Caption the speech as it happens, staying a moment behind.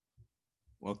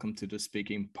Welcome to the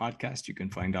Speaking Podcast. You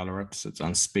can find all our episodes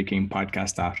on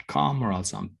speakingpodcast.com or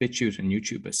also on BitChute and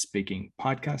YouTube as Speaking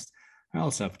Podcast. I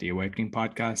also have the Awakening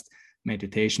Podcast,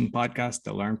 Meditation Podcast,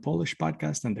 the Learn Polish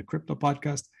Podcast, and the Crypto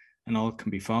Podcast, and all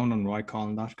can be found on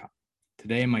roycollin.com.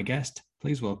 Today, my guest,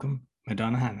 please welcome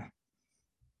Madonna Hanna.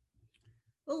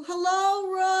 Well, hello,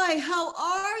 Roy. How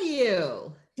are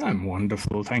you? I'm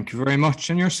wonderful. Thank you very much.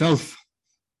 And yourself?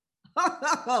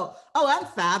 Oh, I'm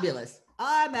fabulous.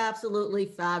 I'm absolutely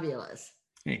fabulous.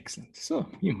 Excellent. So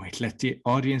you might let the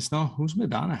audience know who's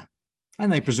Madonna.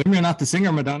 And I presume you're not the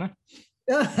singer, Madonna.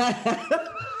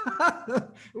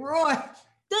 Roy,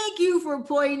 thank you for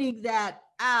pointing that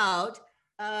out.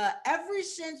 Ever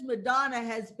since Madonna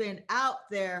has been out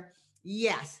there,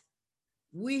 yes,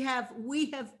 we have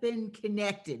been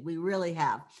connected. We really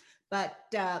have. But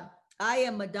I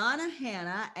am Madonna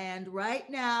Hanna, and right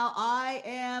now I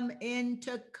am in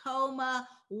Tacoma,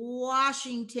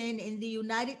 Washington, in the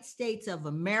United States of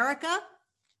America.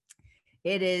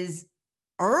 It is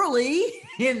early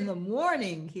in the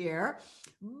morning here,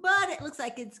 but it looks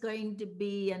like it's going to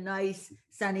be a nice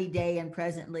sunny day, and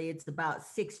presently it's about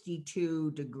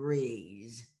 62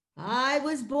 degrees. I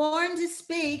was born to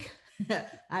speak.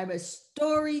 I'm a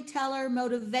storyteller,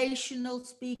 motivational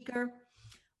speaker.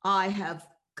 I have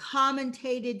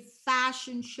commentated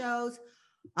fashion shows.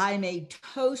 I'm a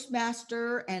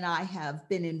Toastmaster, and I have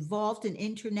been involved in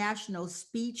international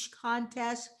speech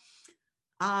contests.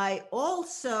 I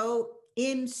also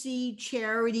MC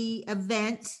charity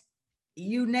events.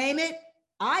 You name it,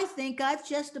 I think I've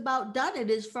just about done it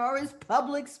as far as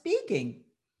public speaking.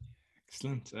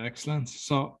 Excellent.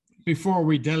 So before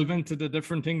we delve into the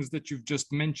different things that you've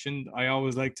just mentioned, I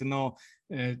always like to know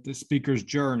the speaker's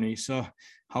journey. So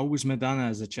how was Madonna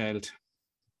as a child?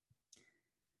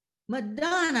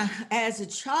 Madonna as a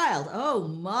child, oh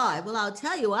my. Well, I'll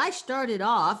tell you, I started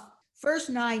off first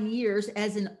 9 years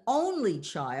as an only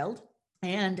child,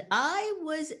 and I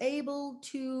was able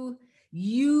to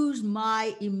use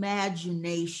my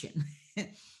imagination.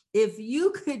 If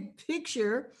you could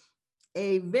picture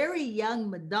a very young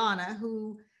Madonna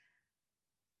who,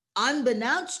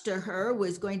 unbeknownst to her,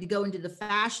 was going to go into the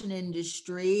fashion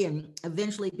industry and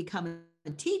eventually become a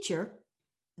teacher,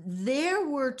 there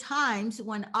were times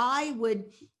when I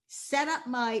would set up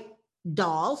my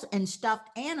dolls and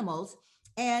stuffed animals,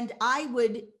 and I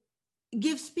would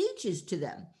give speeches to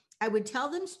them. I would tell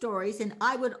them stories, and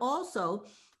I would also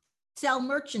sell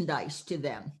merchandise to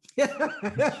them.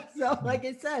 So, like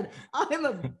I said, I'm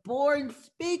a born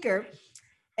speaker.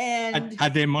 And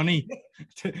had they money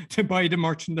to buy the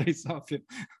merchandise off you?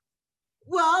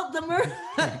 Well,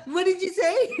 what did you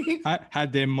say?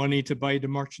 Had they money to buy the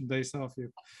merchandise off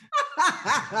you?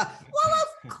 Well,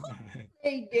 of course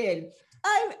they did.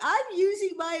 I'm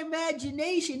using my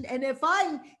imagination, and if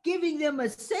I'm giving them a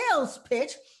sales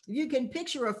pitch, you can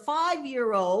picture a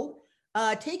 5-year-old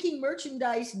taking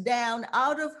merchandise down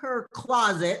out of her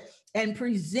closet and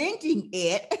presenting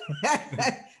it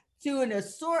to an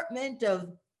assortment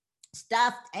of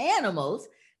stuffed animals.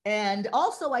 And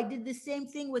also, I did the same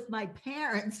thing with my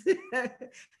parents'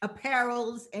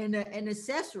 apparels and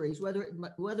accessories, whether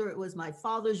it was my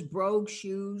father's brogue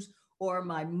shoes or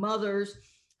my mother's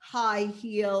high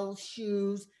heel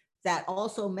shoes that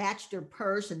also matched her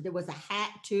purse, and there was a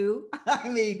hat too. I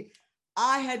mean,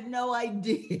 I had no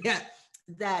idea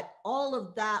that all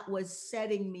of that was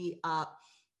setting me up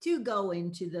to go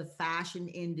into the fashion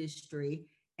industry,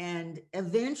 and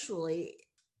eventually.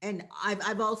 And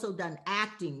I've also done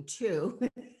acting too.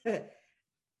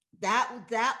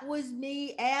 That was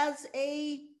me as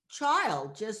a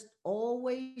child, just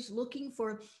always looking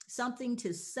for something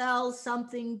to sell,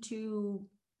 something to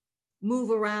move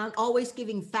around, always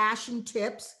giving fashion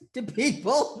tips to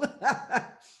people.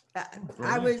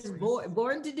 I was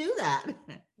born to do that.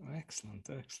 Excellent.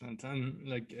 And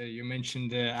like you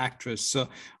mentioned the actress, so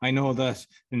I know that,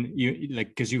 and you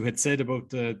because you had said about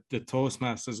the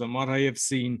Toastmasters, and what I have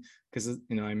seen, because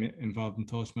I'm involved in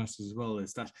Toastmasters as well,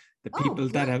 is that the people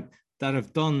that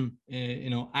have done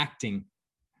acting,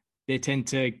 they tend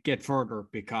to get further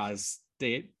because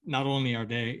they not only are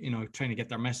they trying to get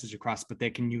their message across, but they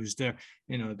can use their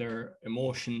their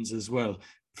emotions as well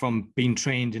from being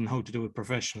trained in how to do it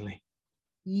professionally.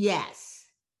 Yes,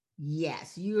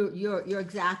 you're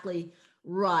exactly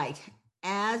right.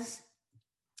 As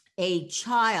a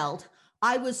child,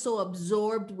 I was so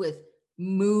absorbed with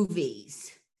movies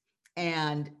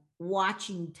and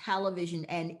watching television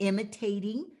and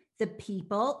imitating the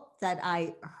people that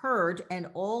I heard, and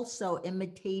also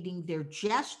imitating their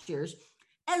gestures,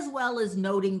 as well as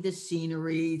noting the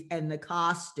scenery and the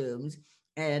costumes.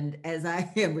 And as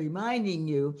I am reminding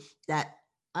you, that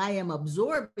I am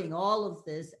absorbing all of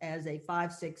this as a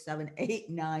 5, 6, 7,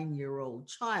 8, 9-year-old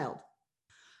child.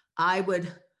 I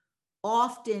would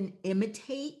often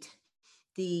imitate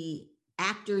the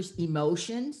actor's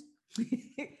emotions.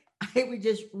 I would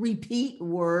just repeat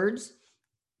words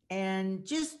and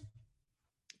just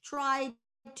try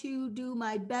to do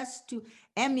my best to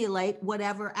emulate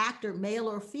whatever actor, male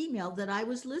or female, that I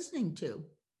was listening to.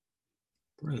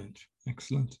 Brilliant.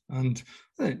 Excellent. And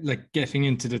like getting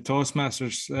into the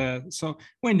Toastmasters. So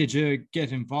when did you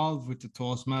get involved with the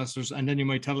Toastmasters? And then you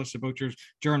might tell us about your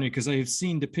journey, because I have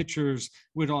seen the pictures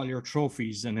with all your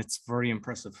trophies and it's very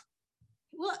impressive.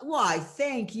 Well, why,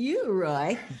 thank you,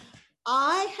 Roy.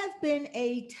 I have been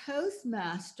a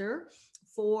Toastmaster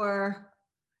for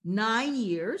 9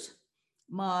 years.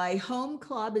 My home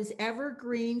club is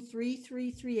Evergreen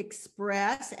 333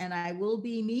 Express, and I will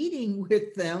be meeting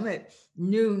with them at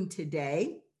noon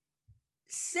today.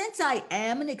 Since I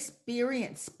am an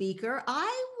experienced speaker,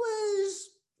 I was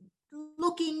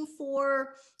looking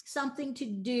for something to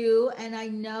do, and I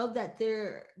know that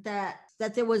there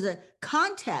was a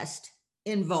contest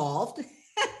involved.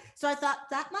 So I thought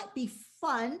that might be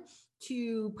fun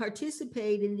to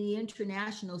participate in the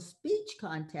International Speech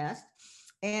Contest.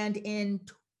 And in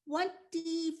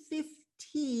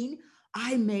 2015,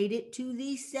 I made it to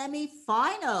the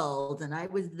semifinals, and I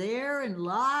was there in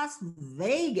Las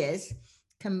Vegas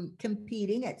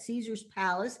competing at Caesar's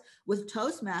Palace with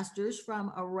Toastmasters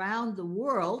from around the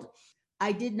world.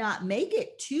 I did not make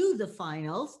it to the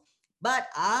finals, but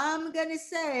I'm going to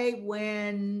say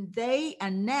when they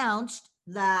announced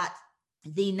that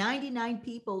the 99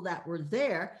 people that were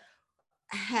there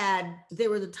they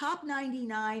were the top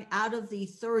 99 out of the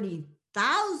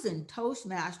 30,000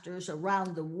 Toastmasters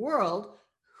around the world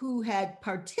who had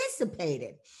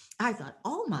participated. I thought,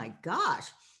 oh my gosh,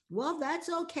 well, that's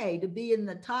okay to be in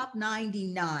the top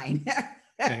 99.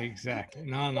 Exactly.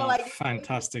 No,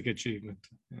 fantastic achievement.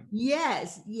 Yeah.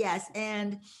 Yes.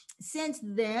 And since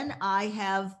then, I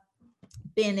have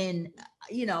been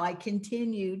I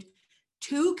continued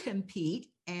to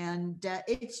compete, and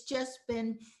it's just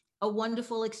been a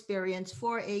wonderful experience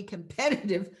for a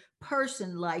competitive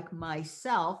person like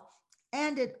myself.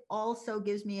 And it also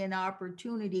gives me an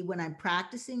opportunity when I'm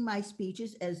practicing my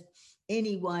speeches, as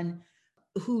anyone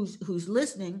who's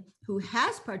listening who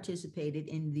has participated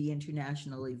in the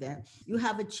international event, you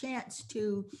have a chance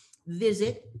to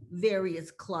visit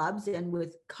various clubs. And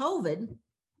with COVID,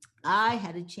 I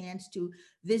had a chance to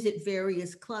visit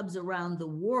various clubs around the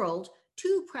world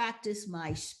to practice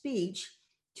my speech,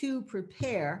 to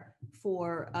prepare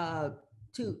for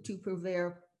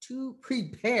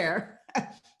prepare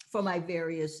for my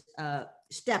various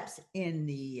steps in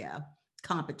the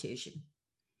competition.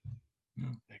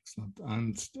 Oh, excellent.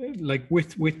 And like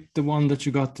with the one that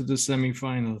you got to the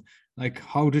semi-final, like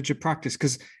how did you practice?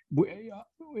 Because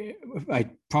I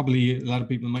probably a lot of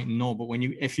people might know, but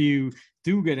if you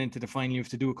do get into the final, you have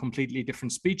to do a completely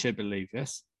different speech, I believe.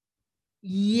 Yes.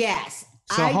 Yes.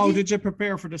 So how did you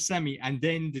prepare for the semi? And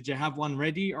then did you have one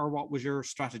ready, or what was your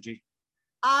strategy?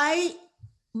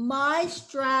 My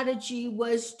strategy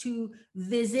was to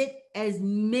visit as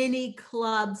many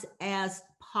clubs as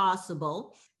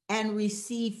possible and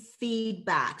receive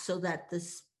feedback so that the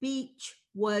speech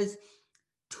was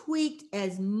tweaked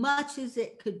as much as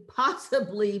it could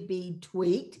possibly be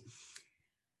tweaked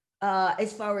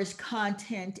as far as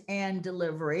content and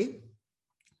delivery.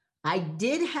 I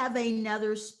did have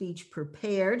another speech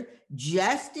prepared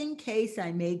just in case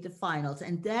I made the finals.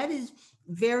 And that is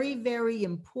very, very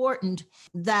important,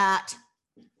 that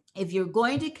if you're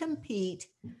going to compete,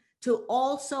 to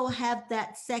also have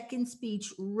that second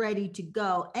speech ready to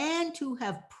go and to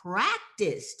have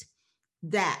practiced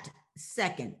that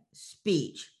second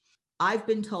speech. I've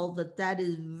been told that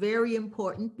is very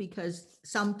important, because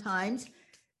sometimes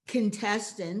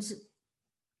contestants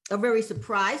are very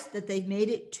surprised that they've made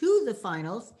it to the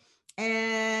finals.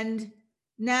 And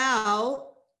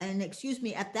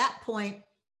at that point,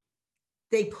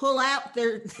 they pull out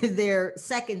their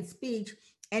second speech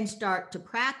and start to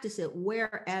practice it.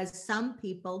 Whereas some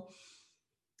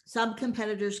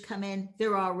competitors come in,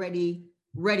 they're already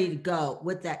ready to go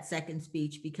with that second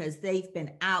speech because they've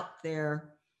been out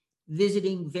there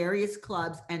visiting various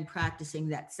clubs and practicing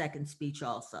that second speech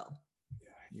also.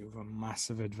 You have a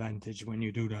massive advantage when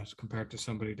you do that compared to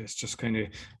somebody that's just kind of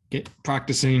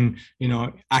practicing,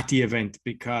 at the event,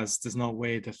 because there's no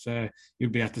way that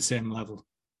you'll be at the same level.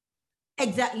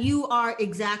 Exactly. You are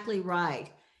exactly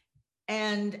right.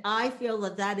 And I feel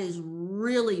that is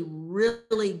really,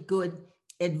 really good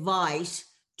advice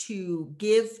to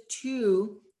give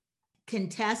to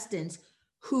contestants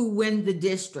who win the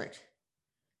district.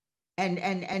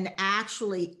 and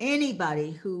actually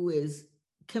anybody who is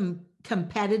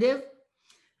competitive,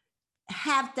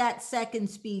 have that second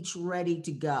speech ready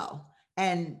to go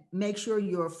and make sure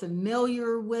you're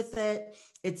familiar with it.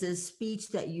 It's a speech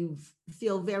that you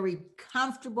feel very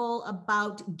comfortable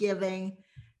about giving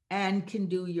and can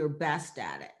do your best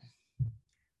at it.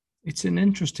 It's an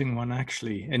interesting one,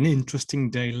 actually, an interesting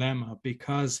dilemma,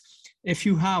 because if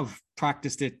you have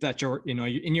practiced it, that you're, you know,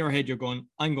 in your head, you're going,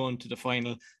 I'm going to the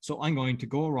final, so I'm going to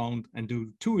go around and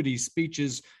do 2 of these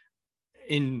speeches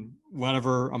in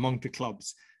whatever among the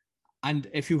clubs. And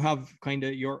if you have kind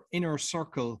of your inner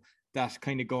circle that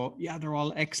kind of go, yeah, they're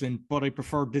all excellent, but I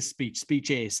prefer this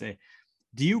speech A, say,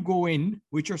 do you go in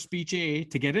with your speech A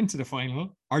to get into the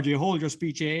final, or do you hold your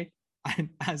speech A and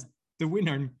as the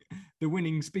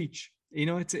winning speech? You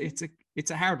know,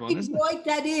 it's a hard one, isn't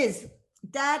it?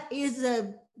 That is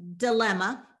a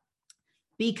dilemma,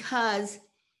 because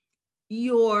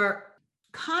your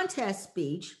contest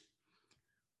speech,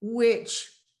 which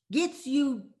gets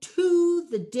you to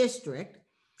the district,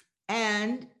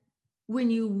 and when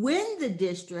you win the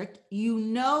district, you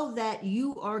know that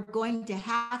you are going to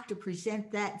have to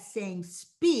present that same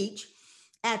speech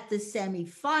at the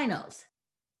semifinals.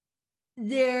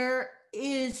 There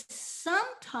is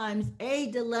sometimes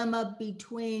a dilemma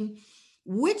between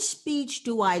which speech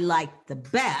do I like the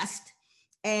best,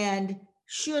 and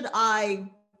should I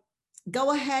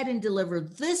go ahead and deliver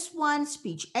this one,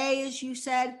 speech A, as you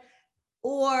said,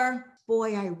 or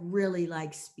boy, I really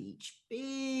like speech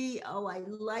B. Oh, I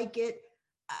like it.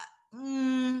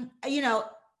 You know,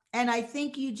 and I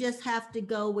think you just have to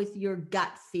go with your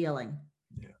gut feeling.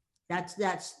 Yeah.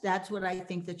 That's what I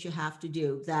think that you have to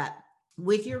do. That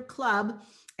with your club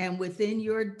and within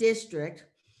your district,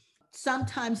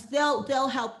 sometimes they'll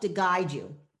help to guide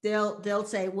you. They'll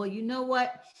say, well, you know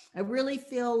what? I really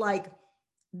feel like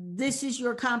this is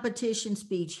your competition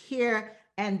speech here,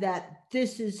 and that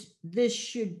this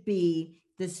should be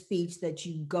the speech that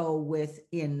you go with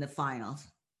in the finals.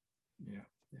 Yeah,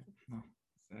 no,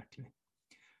 exactly.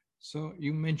 So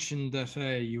you mentioned that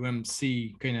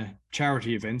UMC kind of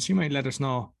charity events. You might let us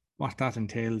know what that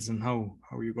entails and how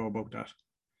you go about that.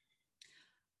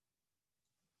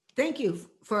 Thank you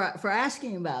for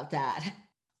asking about that.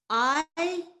 I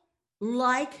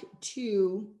like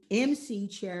to MC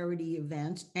charity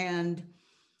events, and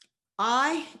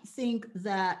I think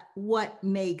that what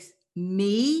makes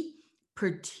me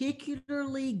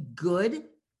particularly good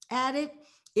at it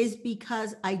is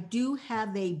because I do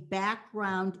have a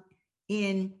background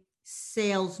in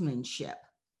salesmanship.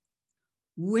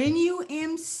 When you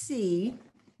MC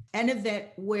an event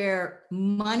where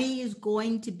money is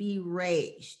going to be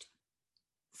raised,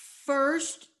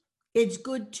 first, it's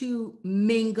good to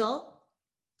mingle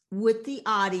with the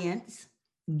audience,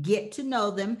 get to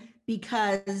know them,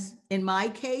 because in my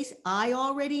case, I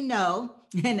already know,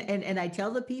 and I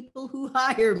tell the people who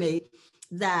hire me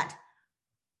that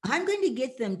I'm going to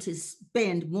get them to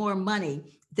spend more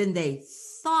money than they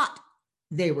thought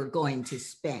they were going to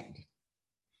spend.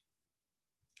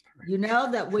 You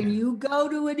know, that when you go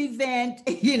to an event,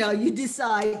 you know, you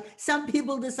decide, some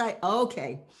people decide,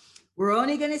 okay, we're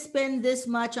only going to spend this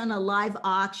much on a live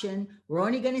auction. We're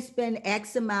only going to spend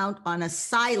X amount on these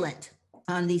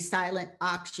silent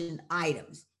auction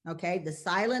items. Okay. The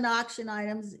silent auction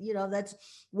items, you know, that's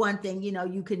one thing, you know,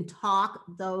 you can talk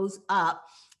those up.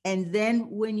 And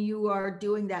then when you are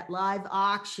doing that live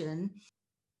auction,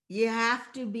 you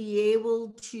have to be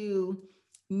able to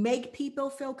make people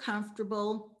feel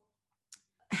comfortable,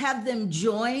 have them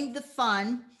join the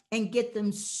fun, and get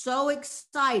them so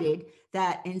excited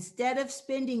that instead of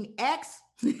spending X,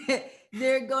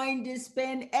 they're going to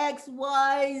spend X,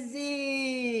 Y,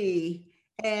 Z.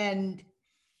 And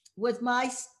with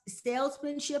my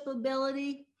salesmanship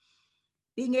ability,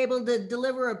 being able to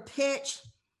deliver a pitch,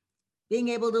 being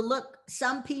able to look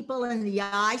some people in the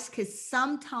eyes, because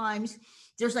sometimes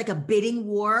there's like a bidding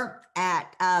war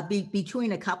at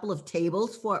between a couple of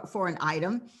tables for an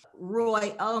item.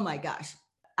 Roy, oh my gosh.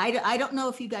 I don't know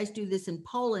if you guys do this in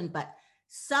Poland, but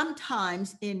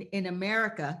sometimes in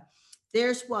America,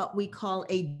 there's what we call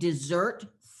a dessert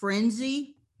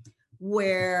frenzy,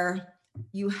 where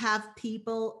you have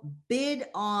people bid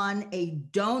on a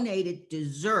donated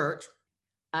dessert.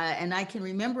 And I can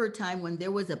remember a time when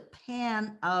there was a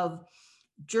pan of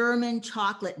German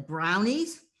chocolate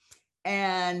brownies,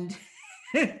 and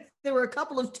there were a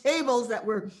couple of tables that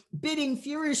were bidding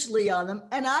furiously on them,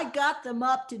 and I got them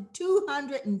up to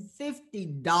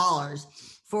 $250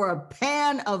 for a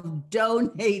pan of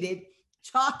donated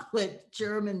chocolate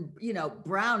German, you know,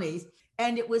 brownies.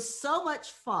 And it was so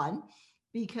much fun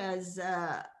because,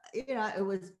 you know, it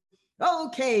was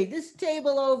Okay, this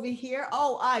table over here.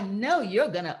 Oh, I know you're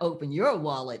gonna open your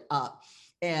wallet up,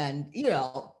 and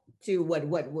to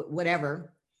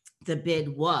whatever the bid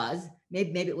was.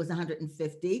 Maybe it was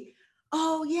 150.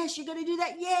 Oh yes, you're gonna do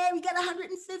that. Yeah, we got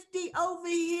 150 over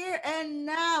here, and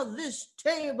now this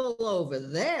table over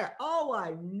there. Oh,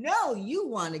 I know you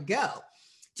want to go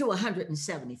to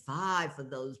 175 for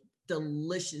those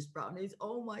delicious brownies.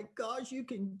 Oh my gosh, you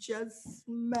can just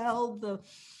smell the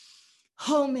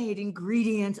homemade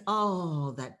ingredients.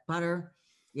 Oh, that butter.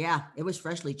 Yeah, it was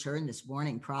freshly churned this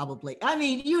morning, probably. I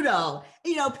mean,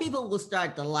 people will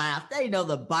start to laugh. They know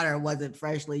the butter wasn't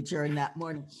freshly churned that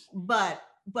morning. But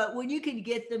when you can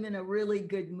get them in a really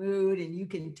good mood and you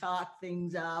can talk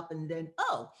things up, and then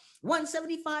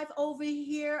 175 over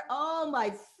here. Oh,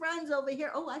 my friends over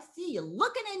here. Oh, I see you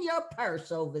looking in your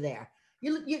purse over there.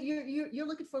 You're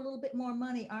looking for a little bit more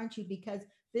money, aren't you? Because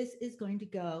this is going to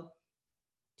go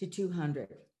to 200,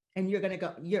 and you're going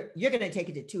to take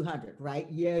it to 200, right?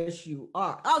 Yes, you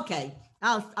are. Okay.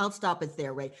 I'll stop it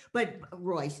there, Ray. But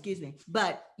Roy, excuse me.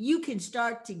 But you can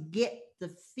start to get the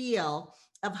feel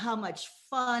of how much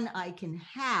fun I can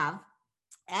have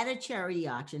at a charity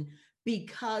auction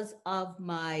because of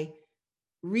my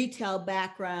retail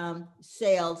background,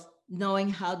 sales, knowing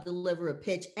how to deliver a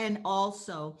pitch, and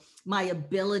also my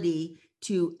ability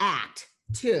to act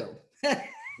too.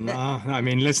 No, I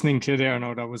mean, listening to you there,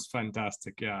 no, that was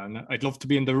fantastic. Yeah, and I'd love to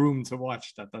be in the room to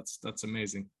watch that. That's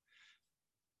amazing.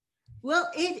 Well,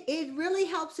 it really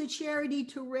helps a charity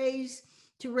to raise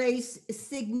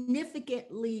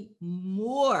significantly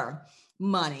more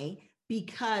money,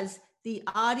 because the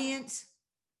audience,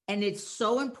 and it's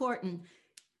so important,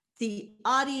 the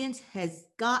audience has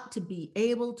got to be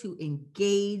able to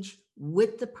engage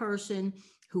with the person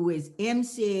who is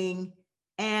emceeing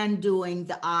and doing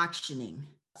the auctioning.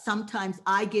 Sometimes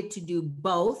I get to do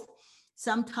both.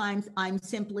 Sometimes I'm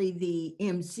simply the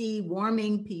MC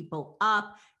warming people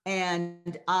up,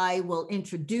 and I will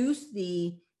introduce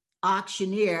the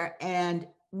auctioneer, and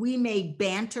we may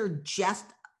banter just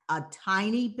a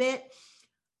tiny bit.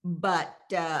 But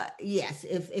yes,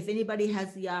 if anybody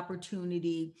has the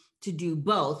opportunity to do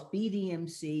both, be the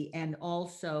MC and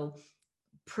also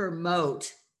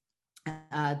promote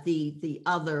the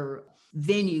other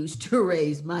venues to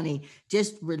raise money,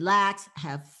 just relax,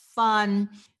 have fun,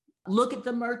 look at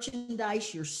the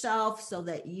merchandise yourself so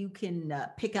that you can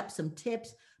pick up some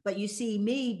tips. But you see,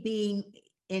 me being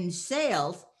in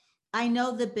sales, I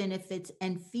know the benefits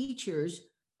and features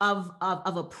of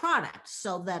a product,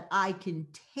 so that I can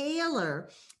tailor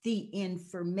the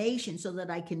information, so that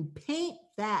I can paint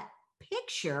that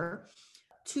picture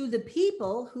to the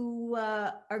people who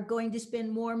are going to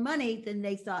spend more money than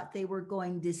they thought they were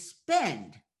going to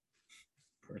spend.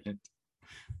 Brilliant.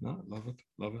 No, love it,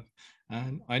 love it.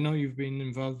 And I know you've been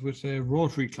involved with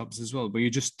Rotary clubs as well. Were you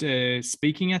just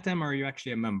speaking at them, or are you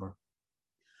actually a member?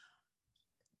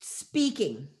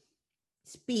 Speaking.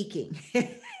 Okay.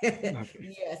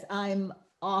 Yes, I'm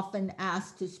often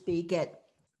asked to speak at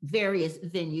various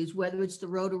venues, whether it's the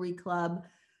Rotary Club,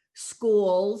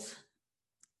 schools,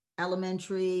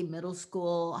 elementary, middle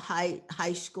school,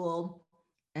 high school,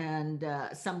 and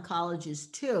some colleges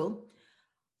too.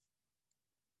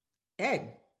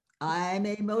 Hey, I'm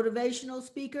a motivational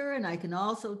speaker, and I can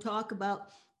also talk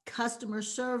about customer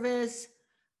service,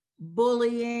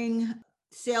 bullying,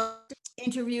 sales,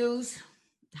 interviews,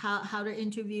 how to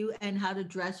interview and how to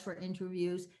dress for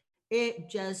interviews. It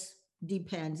just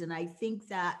depends. And I think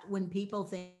that when people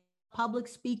think public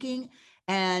speaking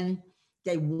and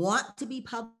they want to be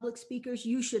public speakers,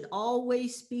 you should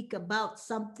always speak about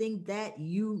something that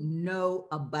you know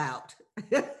about.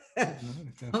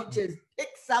 Don't just pick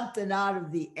something out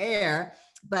of the air,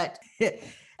 but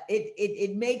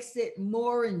it makes it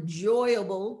more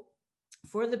enjoyable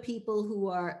for the people who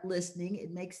are listening.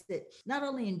 It makes it not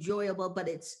only enjoyable, but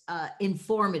it's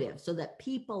informative, so that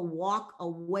people walk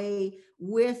away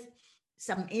with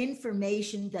some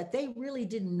information that they really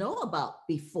didn't know about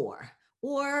before,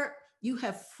 or you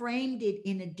have framed it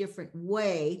in a different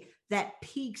way that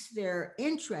piques their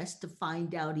interest to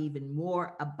find out even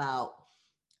more about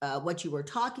what you were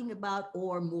talking about,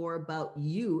 or more about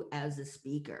you as a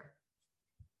speaker.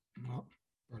 Oh,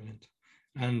 brilliant.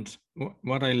 And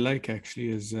what I like actually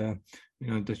is,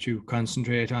 that you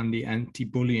concentrate on the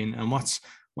anti-bullying. And what's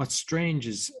strange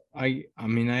is, I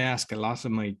mean, I ask a lot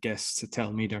of my guests to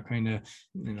tell me their kind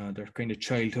of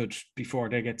childhood before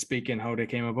they get speaking, how they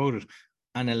came about it.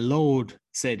 And a load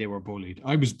say they were bullied.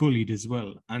 I was bullied as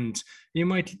well. And you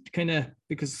might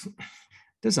because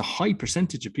there's a high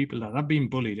percentage of people that have been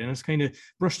bullied, and it's kind of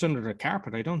brushed under the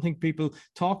carpet. I don't think people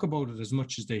talk about it as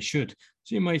much as they should.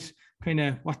 So you might kind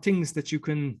of what things that you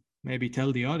can maybe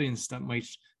tell the audience that might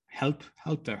help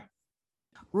there?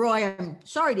 Roy, I'm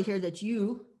sorry to hear that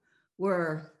you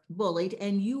were bullied,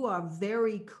 and you are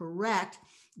very correct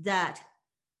that,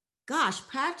 gosh,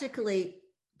 practically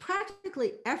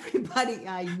everybody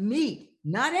I meet,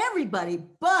 not everybody,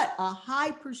 but a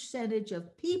high percentage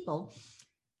of people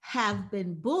have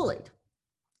been bullied.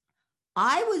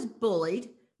 I was bullied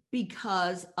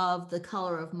because of the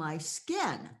color of my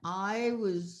skin. I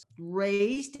was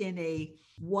raised in a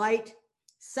white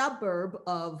suburb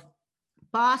of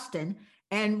Boston.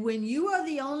 And when you are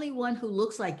the only one who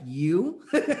looks like you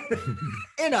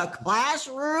in a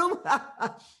classroom,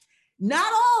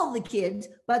 not all the kids,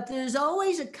 but there's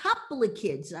always a couple of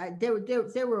kids.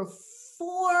 There were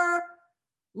 4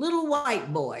 little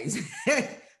white boys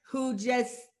who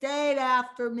just stayed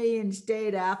after me and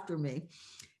stayed after me.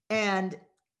 And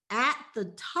at the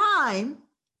time,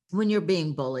 when you're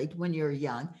being bullied, when you're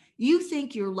young, you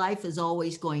think your life is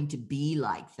always going to be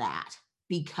like that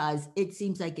because it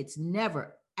seems like it's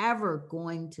never, ever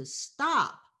going to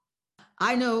stop.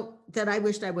 I know that I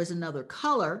wished I was another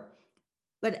color,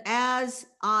 but as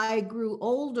I grew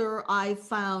older, I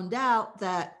found out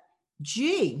that,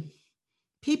 gee,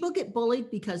 people get bullied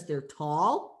because they're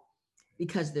tall,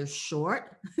 because they're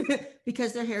short,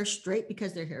 because their hair's straight,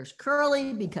 because their hair's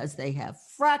curly, because they have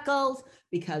freckles,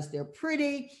 because they're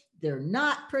pretty, they're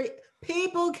not pretty.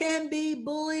 People can be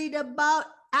bullied about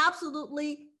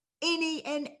absolutely any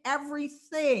and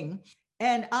everything.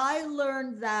 And I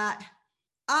learned that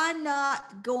I'm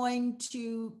not going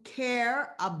to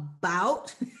care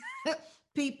about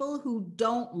people who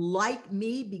don't like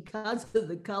me because of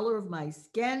the color of my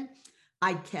skin.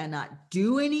 I cannot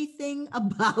do anything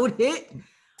about it.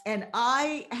 And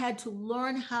I had to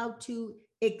learn how to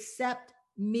accept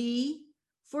me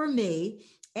for me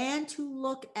and to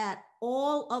look at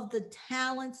all of the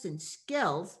talents and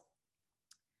skills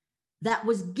that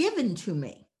was given to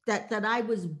me, that I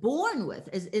was born with.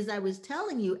 As I was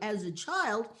telling you, as a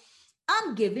child,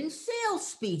 I'm giving sales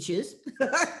speeches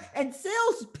and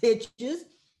sales pitches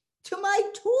to my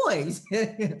toys.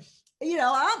 I'm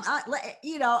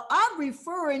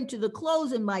referring to the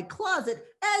clothes in my closet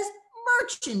as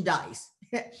merchandise.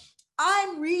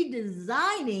 I'm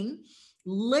redesigning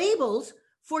labels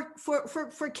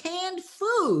for canned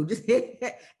food.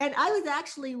 And I was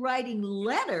actually writing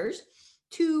letters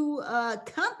to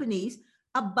companies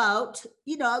about,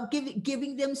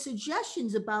 giving them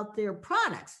suggestions about their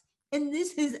products. And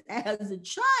this is as a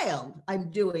child, I'm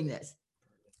doing this.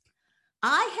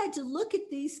 I had to look at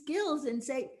these skills and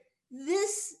say,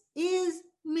 this is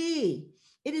me.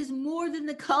 It is more than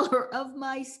the color of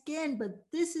my skin, but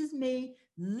this is me.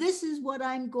 This is what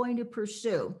I'm going to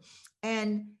pursue.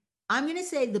 And I'm going to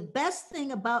say the best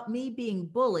thing about me being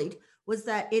bullied was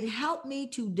that it helped me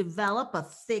to develop a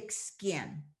thick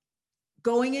skin.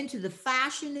 Going into the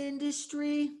fashion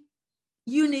industry,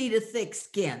 you need a thick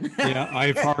skin. Yeah,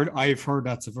 I've heard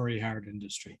that's a very hard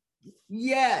industry.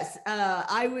 Yes,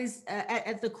 I was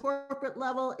at the corporate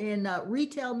level in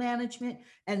retail management,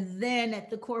 and then at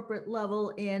the corporate level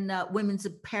in women's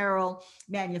apparel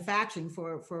manufacturing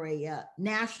for a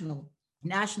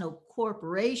national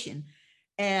corporation.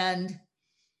 And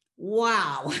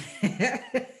wow,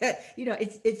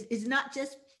 it's not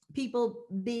just people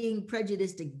being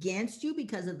prejudiced against you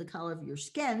because of the color of your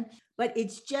skin, but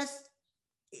it's just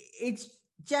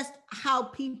how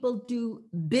people do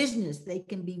business. They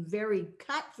can be very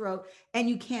cutthroat and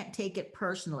you can't take it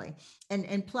personally.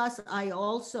 And plus, I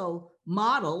also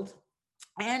modeled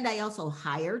and I also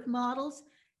hired models.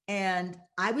 And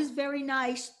I was very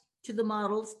nice to the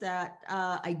models that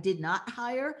I did not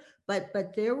hire. But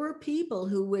there were people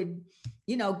who would,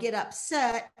 get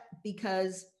upset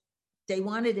because they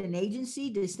wanted an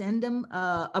agency to send them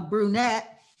a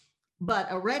brunette, but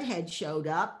a redhead showed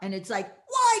up, and it's like,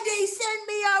 why they send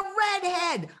me a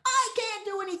redhead? I can't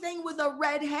do anything with a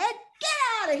redhead. Get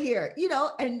out of here,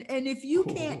 and if you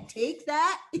can't take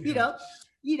that, because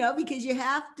you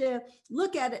have to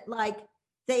look at it like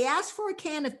they asked for a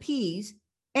can of peas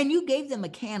and you gave them a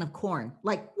can of corn.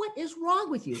 Like, what is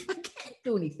wrong with you? I can't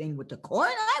do anything with the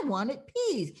corn. I wanted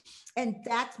peas. And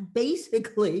that's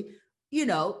basically,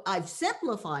 I've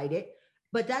simplified it,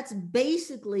 but that's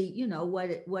basically, what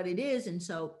it is. And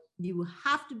so you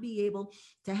have to be able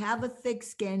to have a thick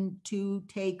skin to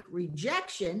take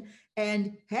rejection.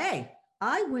 And hey,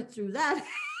 I went through that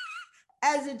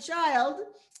as a child.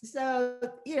 So,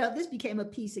 this became a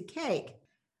piece of cake.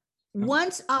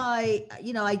 Once I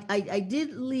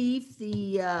did leave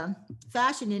the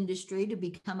fashion industry to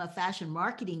become a fashion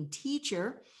marketing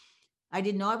teacher. I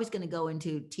didn't know I was going to go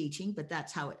into teaching, but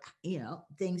that's how it,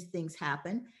 things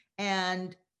happen.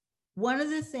 And one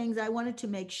of the things I wanted to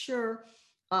make sure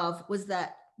of was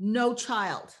that no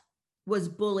child was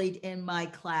bullied in my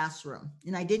classroom.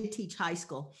 And I did teach high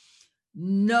school.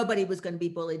 Nobody was going to be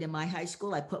bullied in my high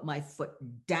school. I put my foot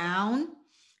down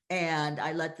and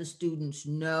I let the students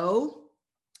know,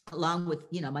 along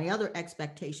with, my other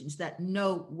expectations, that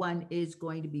no one is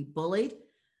going to be bullied.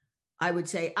 I would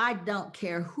say, I don't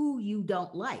care who you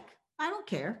don't like. I don't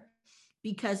care,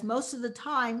 because most of the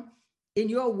time in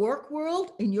your work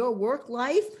world, in your work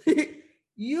life,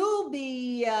 you'll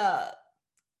be,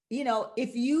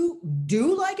 if you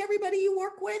do like everybody you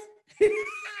work with,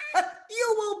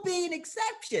 you will be an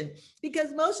exception,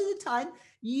 because most of the time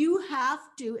you have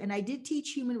to, and I did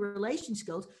teach human relation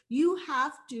skills, you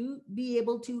have to be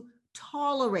able to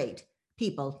tolerate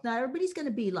people. Not everybody's going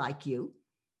to be like you,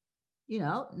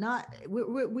 not,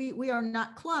 we are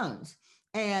not clones.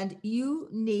 And you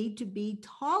need to be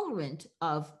tolerant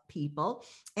of people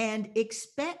and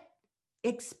expect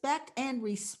and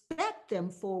respect them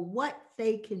for what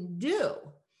they can do.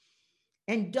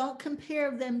 And don't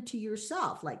compare them to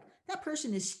yourself. Like, that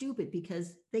person is stupid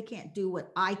because they can't do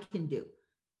what I can do.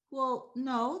 Well,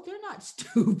 no, they're not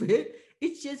stupid.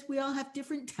 It's just we all have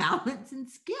different talents and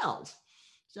skills.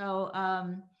 So,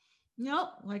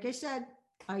 like I said,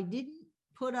 I didn't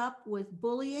put up with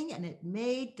bullying, and it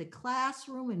made the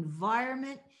classroom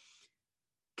environment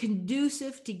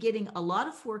conducive to getting a lot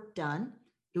of work done.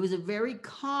 It was a very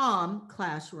calm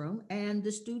classroom, and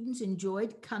the students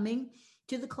enjoyed coming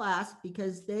to the class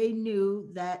because they knew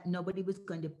that nobody was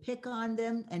going to pick on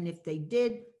them. And if they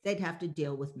did, they'd have to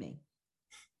deal with me.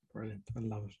 Brilliant. I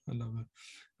love it. I love it.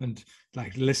 And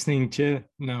like listening to you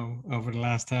now over the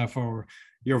last half hour,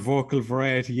 your vocal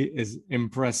variety is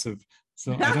impressive.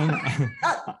 So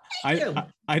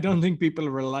I don't think people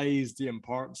realize the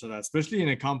importance of that, especially in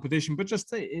a competition. But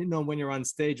just when you're on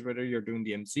stage, whether you're doing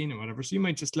the emceeing or whatever, so you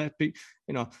might just let people,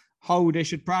 how they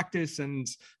should practice and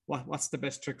what's the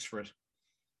best tricks for it.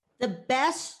 The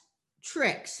best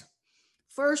tricks,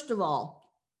 first of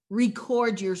all,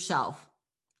 record yourself.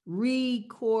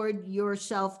 Record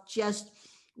yourself just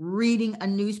reading a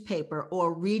newspaper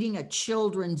or reading a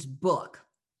children's book.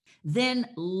 Then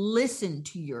listen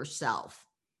to yourself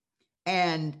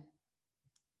and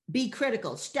be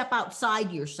critical. Step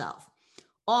outside yourself.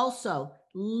 Also,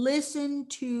 listen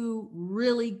to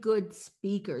really good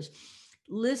speakers.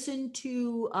 Listen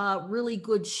to really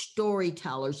good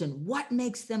storytellers and what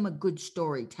makes them a good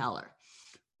storyteller.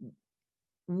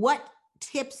 What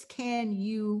tips can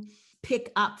you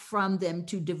pick up from them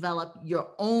to develop your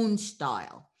own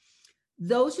style?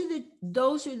 Those are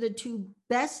the two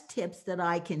best tips that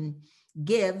I can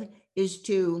give, is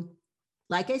to,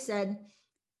 like I said,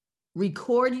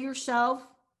 record yourself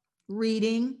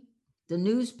reading the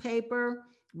newspaper,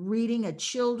 reading a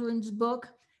children's book,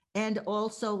 and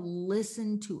also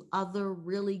listen to other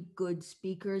really good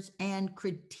speakers and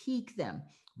critique them.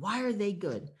 Why are they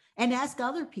good? And ask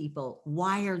other people,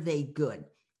 why are they good?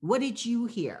 What did you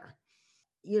hear?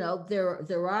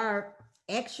 There are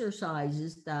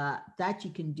exercises that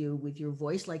you can do with your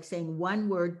voice, like saying one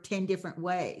word 10 different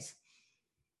ways.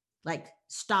 Like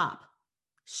stop,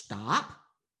 stop,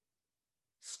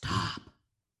 stop,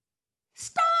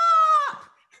 stop.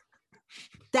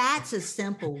 That's a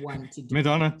simple one to do.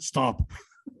 Madonna, stop.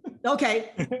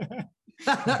 Okay.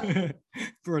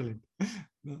 Brilliant.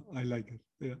 No, I like it.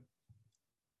 Yeah.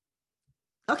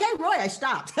 Okay, Roy, I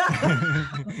stopped.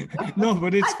 No,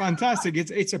 but it's fantastic.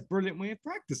 It's a brilliant way of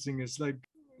practicing. It's like,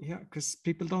 because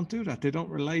people don't do that. They don't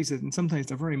realize it. And sometimes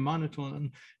they're very monotone.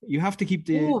 And you have to keep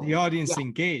the audience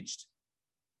engaged.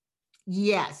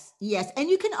 Yes. And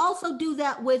you can also do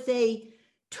that with a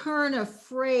turn of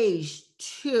phrase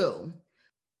too.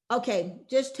 Okay,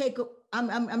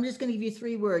 I'm just going to give you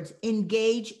 3 words: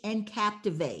 engage and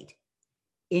captivate.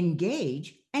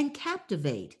 Engage and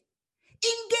captivate.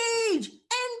 Engage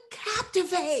and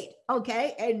captivate.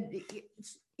 Okay. And,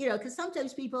 because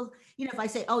sometimes people, if I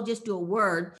say, oh, just do a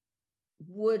word,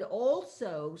 would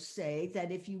also say that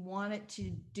if you wanted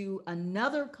to do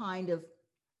another kind of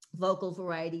vocal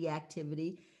variety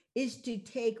activity, is to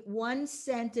take one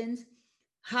sentence,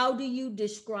 how do you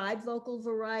describe vocal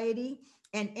variety,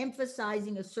 and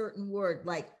emphasizing a certain word,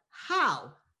 like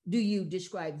how do you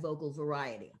describe vocal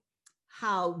variety?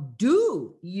 How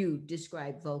do you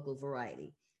describe vocal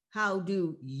variety? How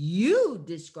do you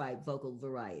describe vocal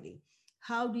variety?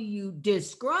 How do you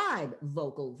describe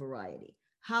vocal variety?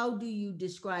 How do you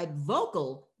describe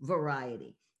vocal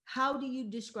variety? How do you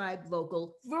describe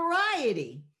vocal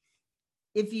variety?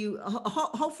 if you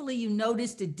hopefully you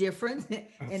noticed a difference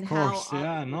in Of how course,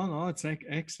 yeah, no, it's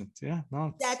excellent. Yeah,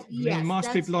 no, that's I mean, yes, most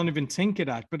that's people don't even think of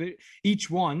that, but each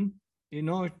one,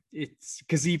 it's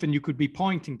because even you could be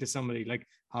pointing to somebody like,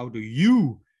 how do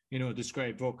you,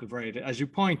 describe vocal variety as you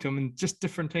point to them and just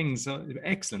different things.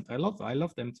 Excellent. I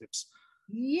love them tips.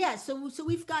 yeah. So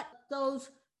we've got those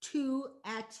two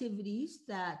activities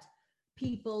that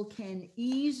people can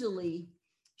easily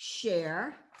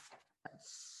share.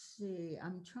 Let's see.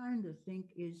 I'm trying to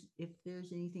think is if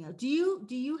there's anything else. Do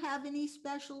you have any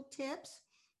special tips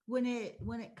when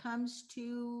it comes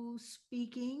to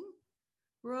speaking,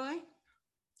 Roy?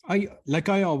 I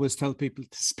always tell people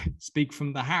to speak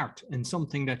from the heart and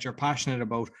something that you're passionate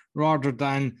about rather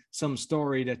than some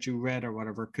story that you read or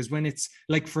whatever. Because when it's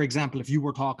like, for example, if you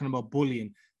were talking about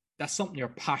bullying, that's something you're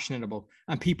passionate about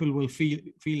and people will feel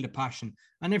the passion,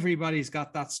 and everybody's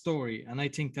got that story. And I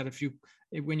think that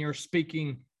when you're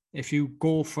speaking, if you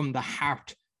go from the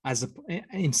heart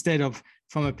instead of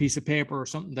from a piece of paper or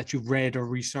something that you've read or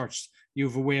researched, you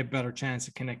have a way better chance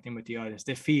of connecting with the audience.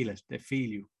 They feel it. They feel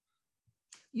you.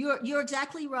 You're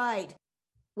exactly right.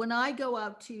 When I go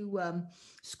out to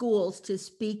schools to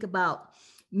speak about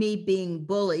me being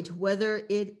bullied, whether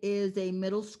it is a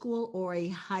middle school or a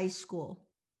high school,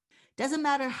 doesn't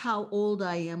matter how old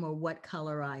I am or what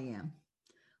color I am.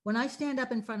 When I stand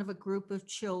up in front of a group of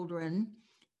children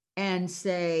and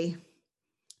say,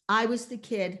 I was the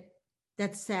kid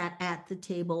that sat at the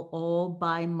table all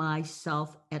by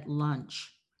myself at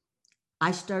lunch,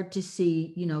 I start to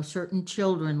see, certain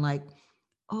children like,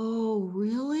 oh,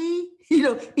 really?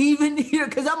 Even,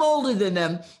 because I'm older than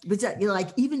them, but like,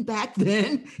 even back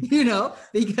then,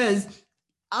 because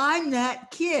I'm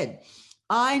that kid.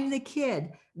 I'm the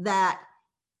kid that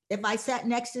if I sat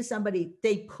next to somebody,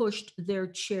 they pushed their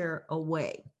chair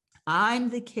away. I'm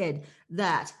the kid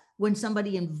that when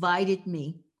somebody invited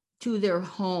me to their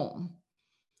home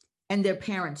and their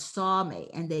parents saw me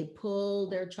and they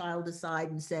pulled their child aside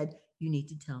and said, you need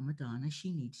to tell Madonna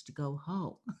she needs to go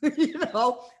home, because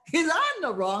I'm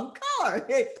the wrong color.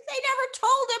 They never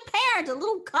told their parents a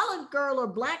little colored girl or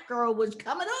black girl was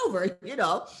coming over,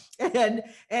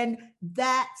 and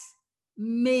that's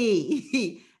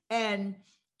me. And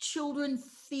children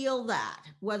feel that,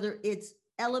 whether it's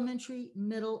elementary,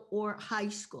 middle, or high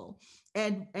school.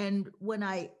 And when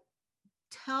I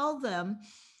tell them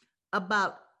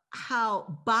about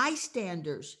how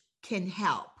bystanders can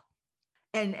help,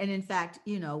 and in fact,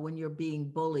 when you're being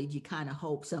bullied, you kind of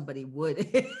hope somebody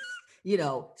would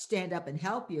stand up and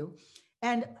help you.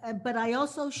 And but I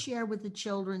also share with the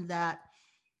children that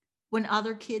when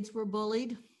other kids were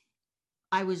bullied,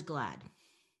 I was glad,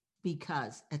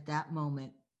 because at that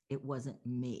moment it wasn't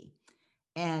me.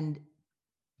 And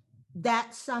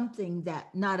that's something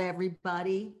that not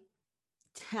everybody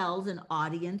tells an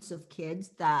audience of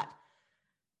kids, that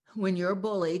when you're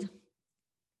bullied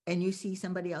and you see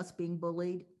somebody else being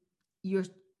bullied, you're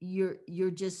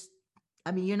you're just,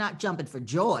 I mean, you're not jumping for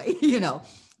joy,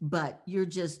 but you're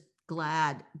just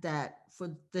glad that for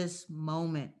this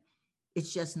moment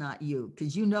it's just not you,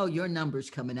 because your number's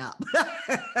coming up.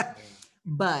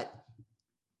 But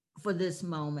for this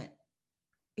moment,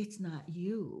 it's not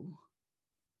you.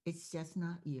 It's just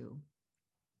not you.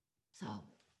 So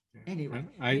anyway,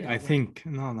 I think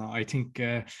I think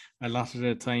a lot of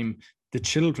the time the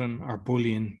children are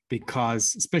bullying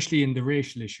because, especially in the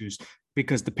racial issues,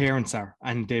 because the parents are,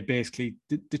 and they basically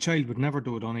the child would never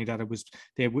do it, only that it was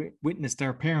they witnessed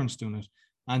their parents doing it,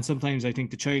 and sometimes I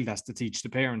think the child has to teach the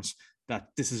parents that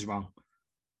this is wrong.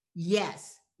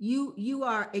 Yes, you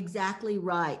are exactly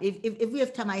right. If we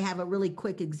have time, I have a really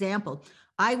quick example.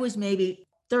 I was maybe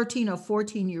 13 or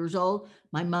 14 years old.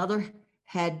 My mother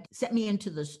had sent me into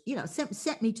the,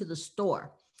 sent me to the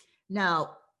store.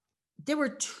 Now, there were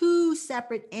two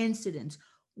separate incidents.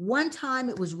 One time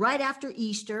it was right after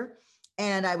Easter,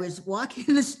 and I was walking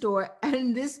in the store,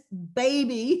 and this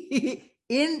baby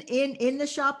in the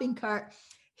shopping cart,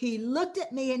 he looked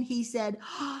at me and he said,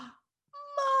 Mom,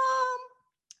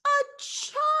 a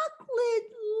chocolate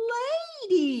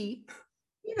lady.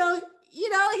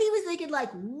 He was thinking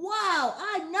like, wow,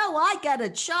 I know I got a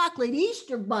chocolate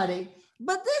Easter bunny,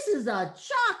 but this is a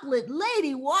chocolate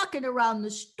lady walking around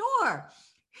the store.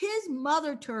 His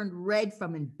mother turned red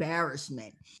from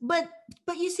embarrassment. But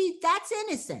you see, that's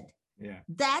innocent. Yeah.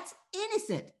 That's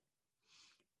innocent.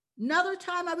 Another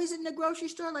time I was in the grocery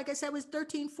store, like I said, I was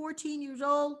 13, 14 years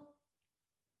old.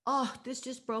 Oh, this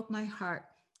just broke my heart.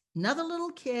 Another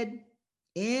little kid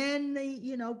in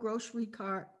the, grocery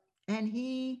cart, and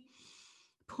he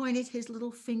pointed his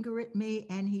little finger at me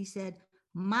and he said,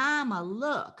 Mama,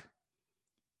 look.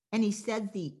 And he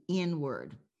said the N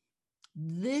word.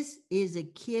 This is a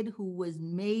kid who was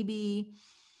maybe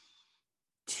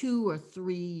 2 or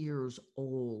 3 years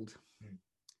old.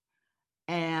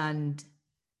 And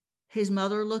his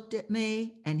mother looked at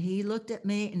me and he looked at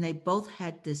me, and they both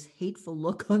had this hateful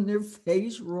look on their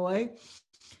face, Roy.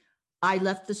 I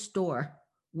left the store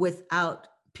without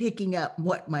picking up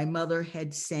what my mother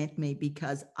had sent me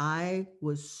because I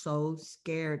was so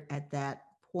scared at that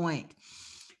point.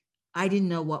 I didn't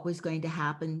know what was going to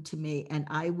happen to me. And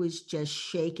I was just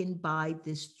shaken by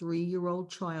this 3-year-old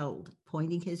child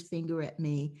pointing his finger at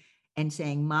me and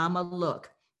saying, Mama,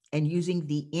 look, and using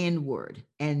the N word,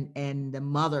 and the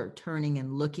mother turning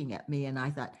and looking at me. And I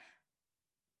thought,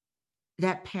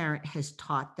 that parent has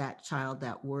taught that child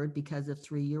that word, because a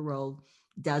 3-year-old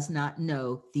does not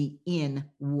know the N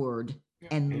word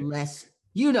unless,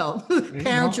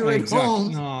 parents are at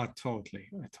home. No, totally.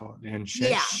 And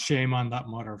Yeah. shame on that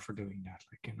mother for doing that,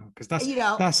 because You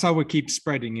that's how it keeps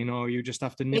spreading. You just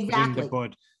have to nip it in the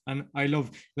bud. And I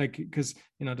love, because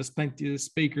there's plenty of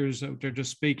speakers out there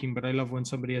just speaking, but I love when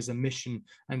somebody has a mission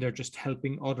and they're just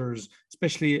helping others,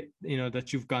 especially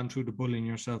that you've gone through the bullying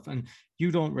yourself, and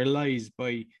you don't realize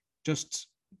by just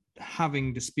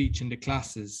having the speech in the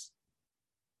classes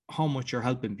how much you're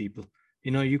helping people.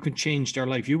 You can change their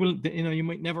life. You will, you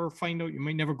might never find out, you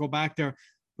might never go back there,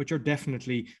 but you're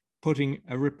definitely putting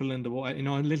a ripple in the water,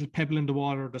 a little pebble in the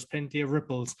water. There's plenty of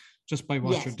ripples just by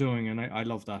what you're doing. And I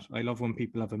love that. I love when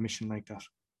people have a mission like that.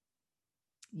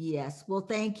 Yes. Well,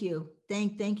 thank you.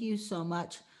 Thank you so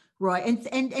much, Roy. And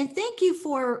thank you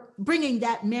for bringing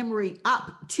that memory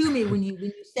up to me when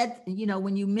you said,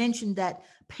 when you mentioned that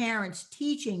parents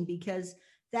teaching, because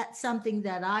that's something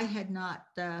that I had not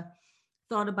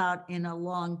thought about in a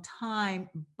long time,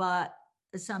 but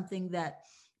something that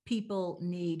people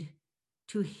need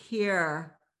to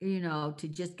hear, to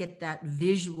just get that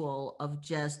visual of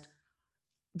just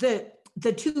the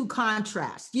two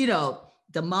contrasts,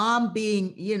 the mom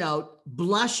being,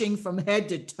 blushing from head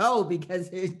to toe because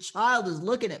his child is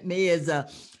looking at me as a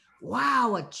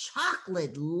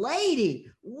chocolate lady.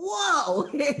 Whoa.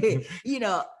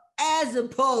 As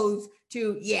opposed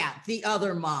to, the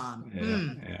other mom.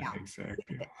 Yeah,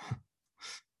 exactly.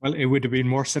 Well, it would have been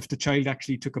worse if the child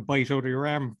actually took a bite out of your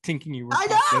arm thinking you were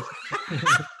chocolate.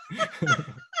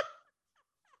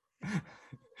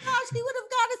 Gosh, he would have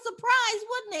got a surprise,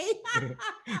 wouldn't he?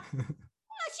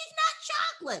 She's not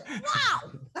chocolate. Wow.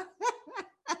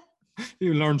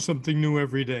 You learn something new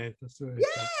every day. That's right.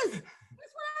 Yes,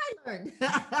 that's what I learned.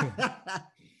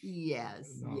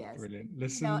 Yes. Brilliant.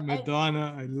 Listen,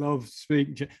 Madonna, I love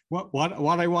speaking to you. What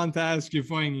I want to ask you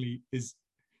finally is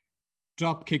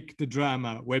Dropkick the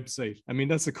Drama website. I mean,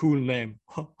 that's a cool name.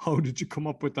 How did you come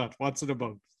up with that? What's it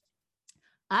about?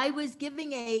 I was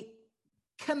giving a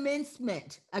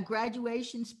commencement, a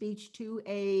graduation speech to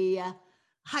a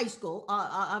high school,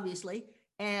 obviously.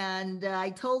 And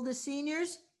I told the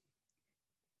seniors,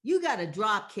 you got to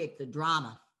drop kick the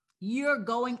drama. You're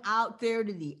going out there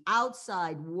to the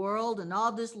outside world, and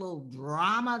all this little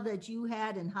drama that you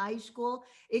had in high school,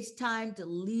 it's time to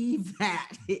leave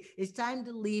that. It's time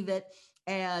to leave it.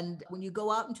 And when you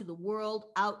go out into the world,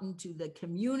 out into the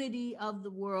community of the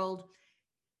world,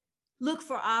 look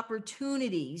for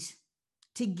opportunities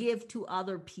to give to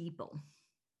other people.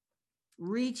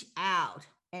 Reach out,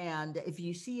 and if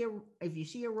you see a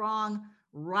wrong,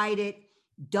 right it.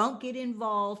 Don't get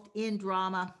involved in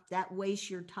drama. That wastes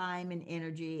your time and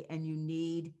energy, and you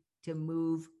need to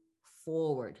move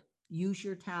forward. Use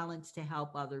your talents to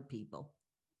help other people.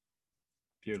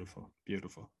 Beautiful.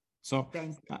 So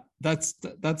that's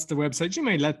the website. You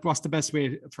may what's the best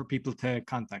way for people to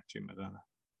contact you, Madonna?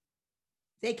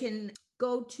 They can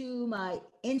go to my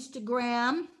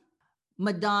Instagram,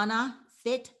 Madonna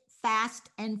Fit, Fast,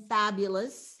 and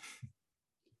Fabulous.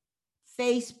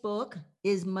 Facebook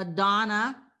is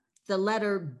Madonna, the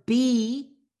letter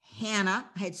B, Hanna.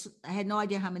 I had no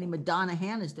idea how many Madonna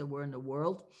Hannas there were in the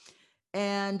world.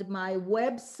 And my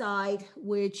website,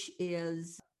 which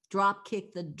is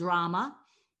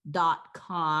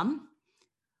dropkickthedrama.com,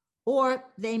 or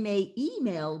they may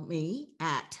email me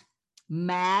at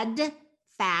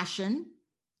madfashion,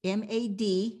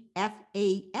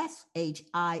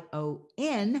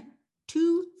 MADFASHION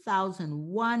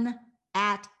 2001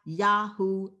 at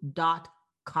yahoo.com.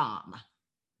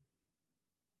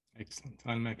 Excellent.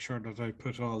 I'll make sure that I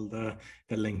put all the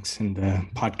links in the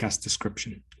podcast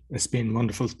description. It's been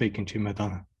wonderful speaking to you,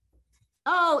 Madonna.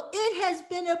 Oh, it has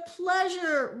been a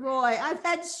pleasure, Roy. I've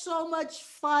had so much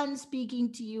fun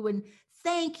speaking to you, and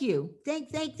thank you.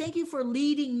 Thank you for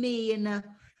leading me in a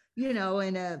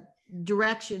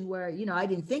direction where, you know, I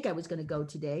didn't think I was going to go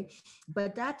today,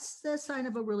 but that's the sign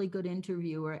of a really good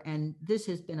interviewer. And this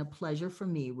has been a pleasure for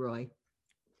me, Roy.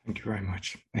 Thank you very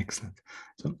much. Excellent.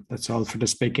 So that's all for the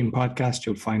Speaking Podcast.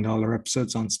 You'll find all our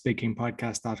episodes on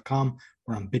speakingpodcast.com.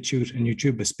 We're on BitChute and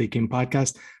YouTube as Speaking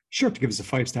Podcast. Be sure to give us a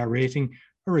 5-star rating,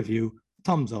 a review, a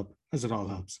thumbs up, as it all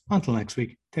helps. Until next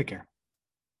week, take care.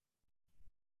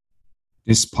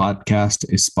 This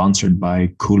podcast is sponsored by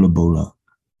Kulabula,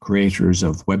 creators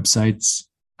of websites,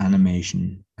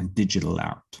 animation, and digital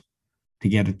art. To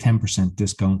get a 10%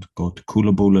 discount, go to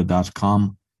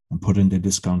kulabula.com and put in the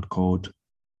discount code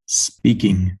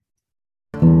SPEAKING.